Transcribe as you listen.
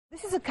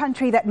This is a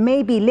country that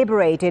may be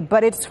liberated,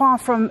 but it's far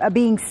from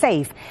being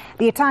safe.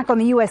 The attack on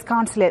the U.S.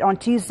 consulate on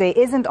Tuesday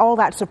isn't all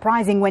that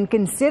surprising when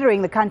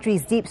considering the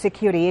country's deep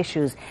security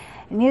issues.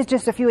 And here's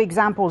just a few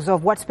examples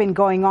of what's been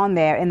going on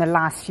there in the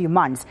last few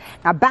months.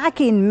 Now, back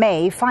in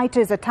May,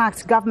 fighters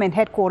attacked government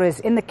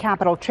headquarters in the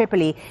capital,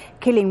 Tripoli,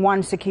 killing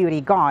one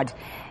security guard.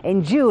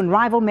 In June,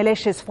 rival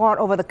militias fought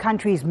over the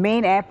country's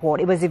main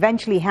airport. It was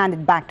eventually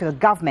handed back to the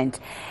government.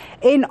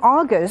 In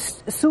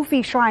August,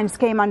 Sufi shrines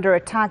came under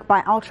attack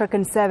by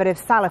ultra-conservative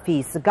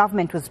Salafis. The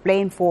government was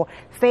blamed for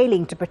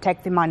failing to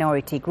protect the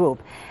minority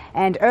group.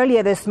 And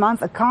earlier this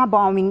month, a car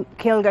bombing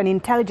killed an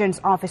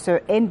intelligence officer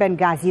in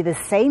Benghazi, the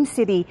same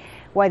city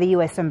where the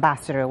U.S.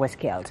 ambassador was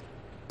killed.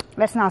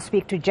 Let's now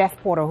speak to Jeff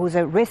Porter, who's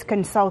a risk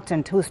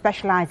consultant who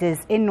specializes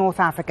in North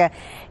Africa.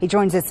 He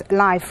joins us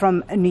live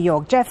from New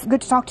York. Jeff,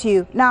 good to talk to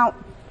you. Now,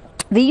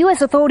 the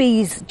U.S.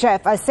 authorities,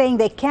 Jeff, are saying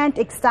they can't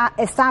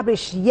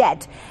establish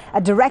yet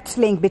a direct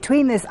link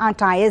between this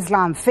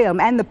anti-Islam film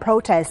and the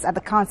protests at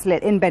the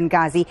consulate in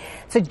Benghazi,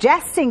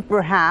 suggesting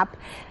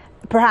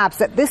perhaps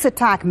that this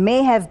attack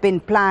may have been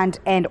planned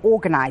and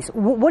organized.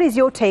 What is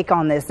your take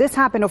on this? This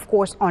happened, of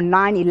course, on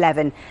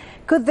 9/11.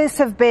 Could this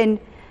have been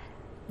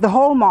the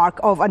hallmark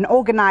of an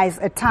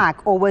organized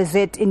attack, or was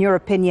it, in your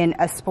opinion,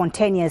 a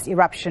spontaneous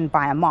eruption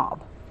by a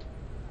mob?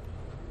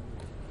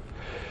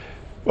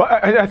 Well,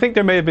 I think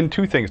there may have been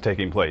two things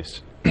taking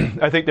place.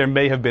 I think there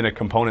may have been a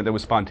component that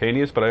was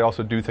spontaneous, but I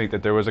also do think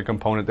that there was a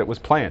component that was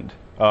planned.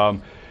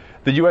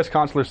 The U.S.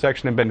 consular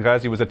section in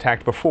Benghazi was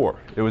attacked before.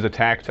 It was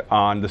attacked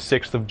on the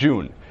 6th of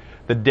June.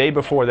 The day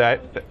before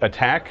that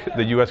attack,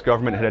 the U.S.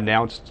 government had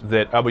announced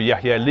that Abu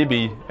Yahya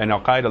al-Libi, an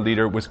al-Qaeda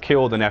leader, was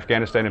killed in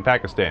Afghanistan and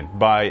Pakistan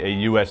by a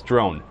U.S.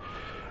 drone.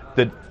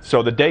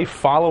 So the day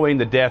following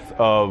the death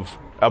of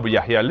Abu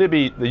Yahya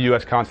al-Libi, the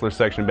U.S. consular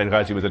section in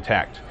Benghazi was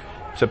attacked.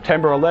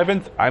 September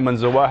 11th, Ayman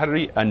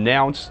Zawahiri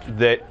announced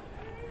that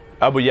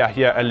Abu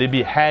Yahya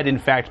al-Libi had in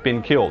fact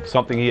been killed,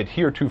 something he had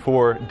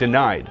heretofore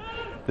denied.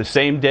 The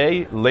same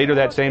day, later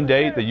that same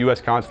day, the U.S.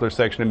 consular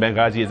section in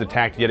Benghazi is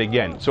attacked yet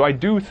again. So I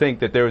do think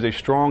that there is a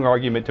strong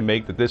argument to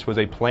make that this was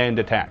a planned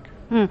attack.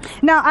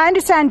 Now, I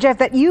understand, Jeff,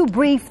 that you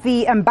briefed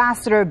the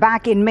ambassador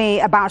back in May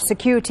about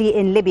security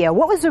in Libya.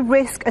 What was the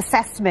risk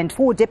assessment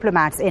for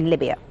diplomats in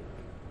Libya?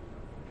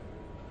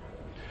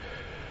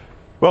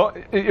 Well,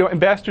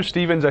 Ambassador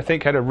Stevens, I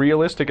think, had a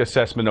realistic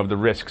assessment of the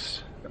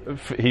risks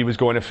he was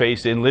going to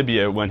face in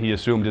Libya when he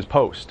assumed his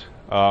post.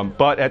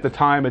 But at the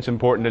time, it's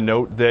important to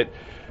note that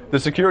the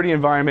security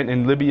environment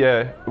in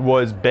Libya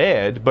was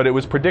bad, but it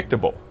was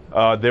predictable.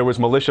 There was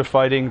militia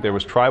fighting, there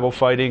was tribal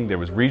fighting, there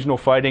was regional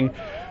fighting,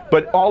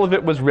 but all of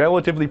it was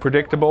relatively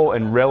predictable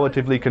and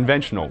relatively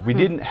conventional. We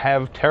didn't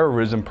have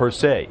terrorism per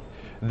se.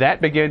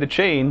 That began to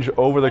change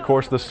over the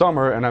course of the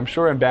summer, and I'm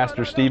sure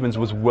Ambassador Stevens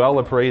was well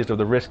appraised of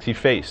the risks he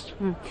faced.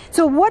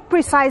 So what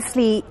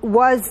precisely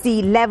was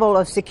the level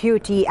of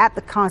security at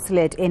the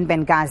consulate in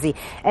Benghazi?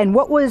 And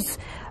was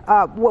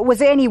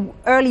there any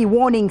early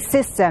warning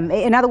system?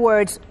 In other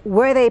words,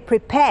 were they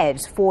prepared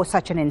for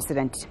such an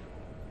incident?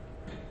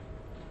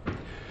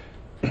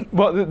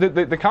 Well,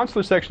 the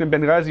consular section in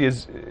Benghazi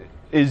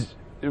is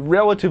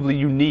relatively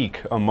unique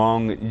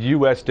among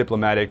U.S.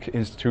 diplomatic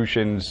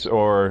institutions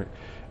or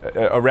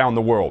around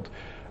the world.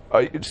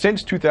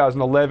 Since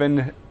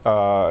 2011,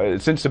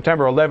 since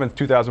September 11th,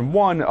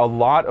 2001, a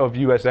lot of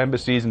U.S.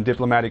 embassies and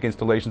diplomatic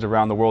installations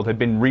around the world had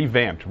been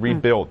revamped,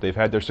 rebuilt. They've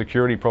had their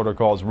security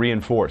protocols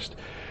reinforced.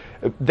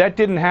 That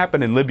didn't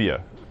happen in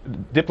Libya.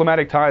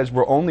 Diplomatic ties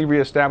were only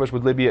reestablished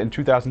with Libya in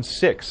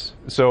 2006.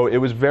 So it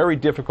was very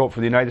difficult for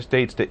the United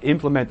States to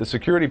implement the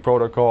security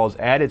protocols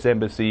at its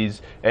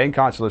embassies and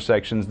consular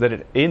sections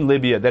in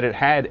Libya that it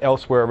had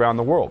elsewhere around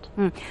the world.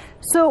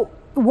 So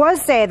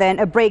was there then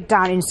a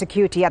breakdown in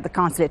security at the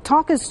consulate?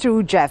 Talk us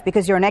through, Jeff,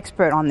 because you're an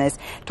expert on this.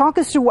 Talk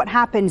us through what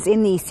happens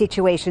in these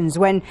situations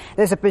when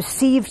there's a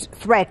perceived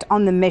threat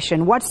on the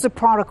mission. What's the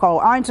protocol?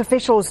 Aren't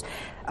officials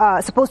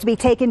supposed to be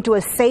taken to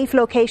a safe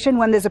location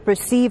when there's a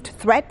perceived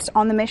threat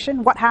on the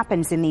mission? What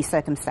happens in these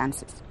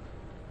circumstances?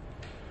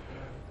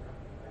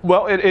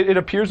 Well, it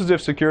appears as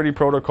if security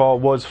protocol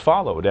was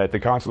followed at the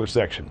consular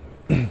section.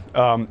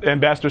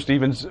 Ambassador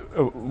Stevens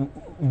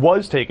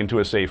was taken to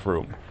a safe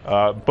room,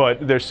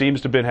 but there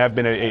seems to have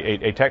been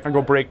a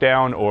technical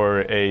breakdown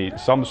or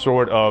some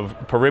sort of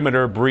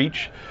perimeter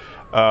breach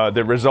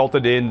that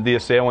resulted in the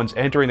assailants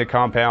entering the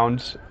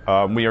compound.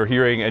 We are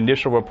hearing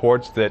initial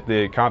reports that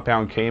the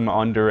compound came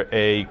under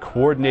a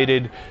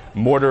coordinated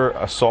mortar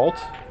assault,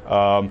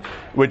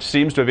 which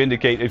seems to have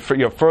indicated,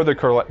 further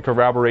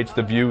corroborates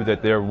the view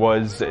that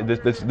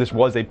this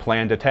was a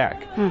planned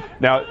attack.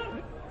 Now,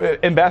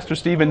 Ambassador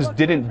Stevens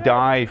didn't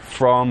die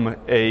from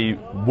a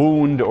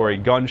wound or a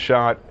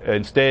gunshot.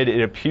 Instead,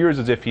 it appears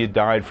as if he had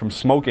died from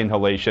smoke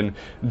inhalation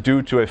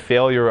due to a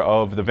failure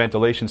of the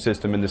ventilation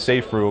system in the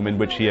safe room in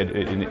which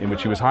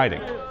he was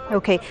hiding.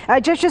 Okay,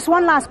 just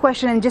one last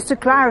question, and just to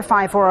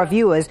clarify for our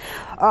viewers,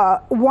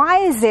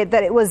 why is it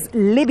that it was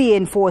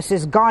Libyan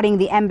forces guarding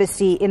the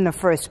embassy in the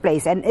first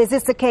place? And is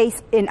this the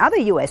case in other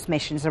U.S.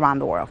 missions around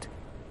the world?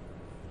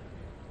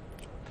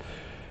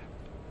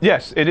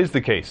 Yes, it is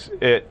the case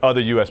at other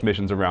U.S.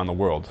 missions around the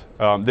world.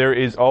 There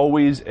is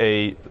always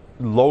a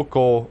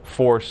local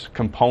force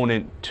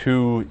component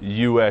to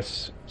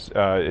U.S.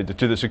 To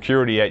the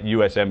security at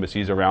U.S.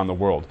 embassies around the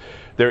world.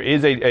 There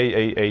is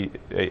a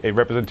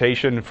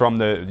representation from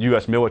the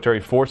U.S. military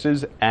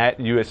forces at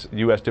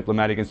U.S.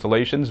 diplomatic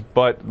installations,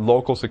 but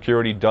local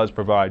security does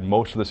provide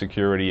most of the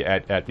security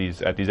at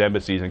these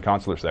embassies and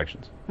consular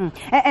sections.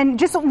 And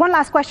just one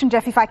last question,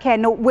 Jeff, if I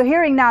can. We're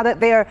hearing now that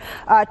there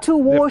are two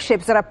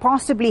warships that are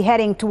possibly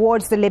heading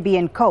towards the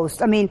Libyan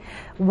coast. I mean,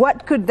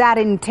 what could that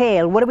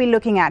entail? What are we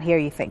looking at here,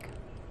 you think?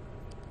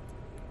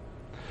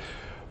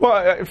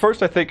 Well,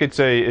 first, I think it's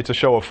a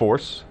show of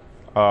force.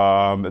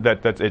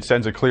 That it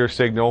sends a clear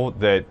signal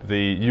that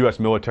the U.S.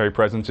 military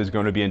presence is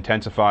going to be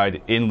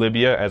intensified in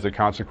Libya as a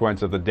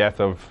consequence of the death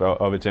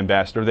of its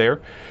ambassador there.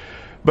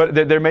 But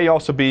there may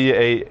also be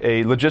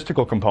a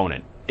logistical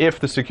component. If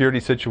the security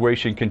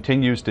situation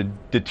continues to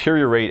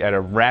deteriorate at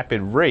a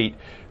rapid rate,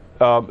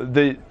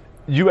 the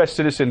U.S.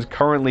 citizens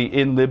currently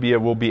in Libya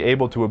will be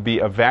able to be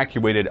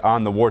evacuated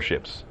on the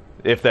warships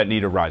if that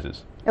need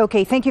arises.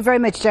 Okay, thank you very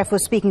much, Jeff, for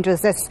speaking to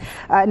us. That's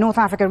North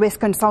Africa risk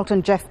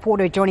consultant Jeff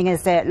Porter joining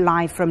us there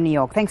live from New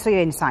York. Thanks for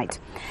your insight.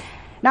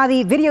 Now,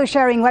 the video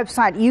sharing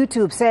website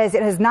YouTube says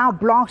it has now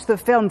blocked the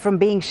film from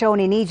being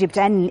shown in Egypt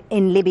and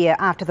in Libya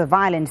after the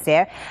violence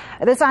there.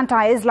 This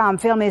anti-Islam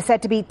film is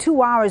said to be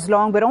 2 hours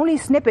long, but only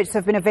snippets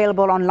have been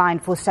available online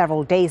for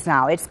several days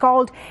now. It's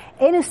called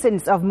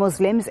Innocence of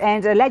Muslims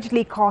and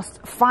allegedly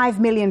cost $5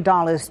 million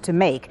to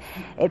make.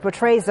 It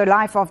portrays the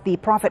life of the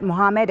Prophet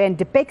Muhammad and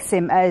depicts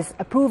him as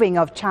approving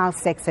of child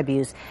sex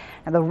abuse.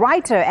 Now, the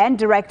writer and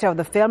director of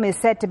the film is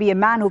said to be a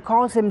man who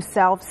calls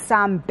himself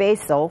Sam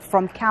Basil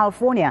from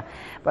California.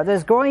 But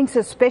there's growing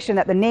suspicion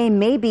that the name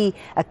may be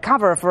a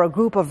cover for a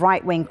group of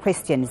right-wing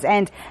Christians.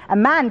 And a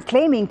man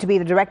claiming to be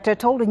the director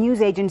told a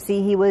news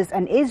agency he was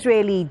an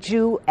Israeli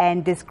Jew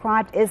and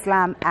described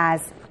Islam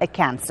as a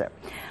cancer.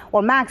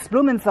 Well, Max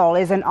Blumenthal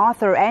is an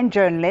author and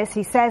journalist.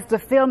 He says the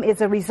film is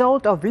a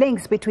result of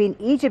links between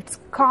Egypt's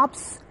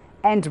Copts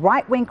and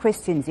right-wing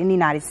Christians in the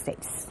United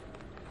States.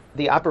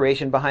 The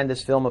operation behind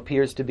this film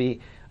appears to be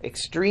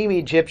extreme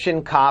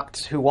Egyptian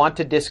Copts who want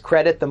to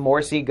discredit the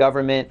Morsi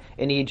government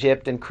in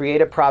Egypt and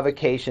create a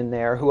provocation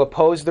there, who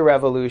oppose the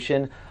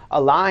revolution,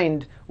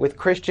 aligned with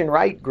Christian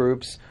right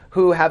groups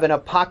who have an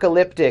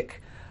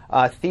apocalyptic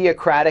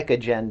theocratic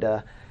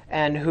agenda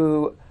and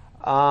who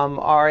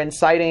are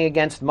inciting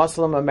against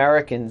Muslim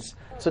Americans.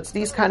 So it's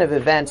these kind of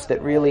events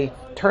that really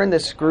turn the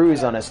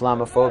screws on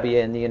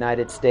Islamophobia in the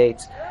United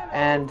States.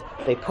 And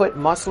they put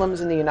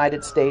Muslims in the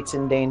United States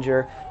in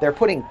danger. They're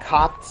putting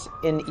Copts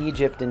in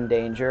Egypt in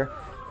danger.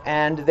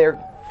 And they're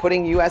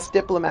putting U.S.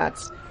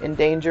 diplomats in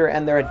danger,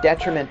 and they're a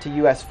detriment to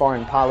U.S.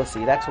 foreign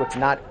policy. That's what's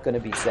not going to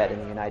be said in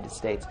the United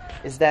States,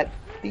 is that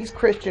these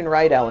Christian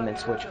right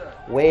elements, which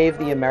wave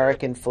the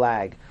American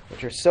flag,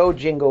 which are so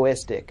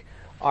jingoistic,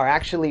 are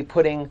actually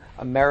putting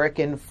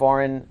American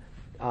foreign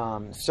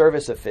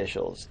service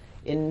officials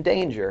in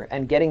danger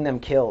and getting them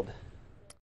killed.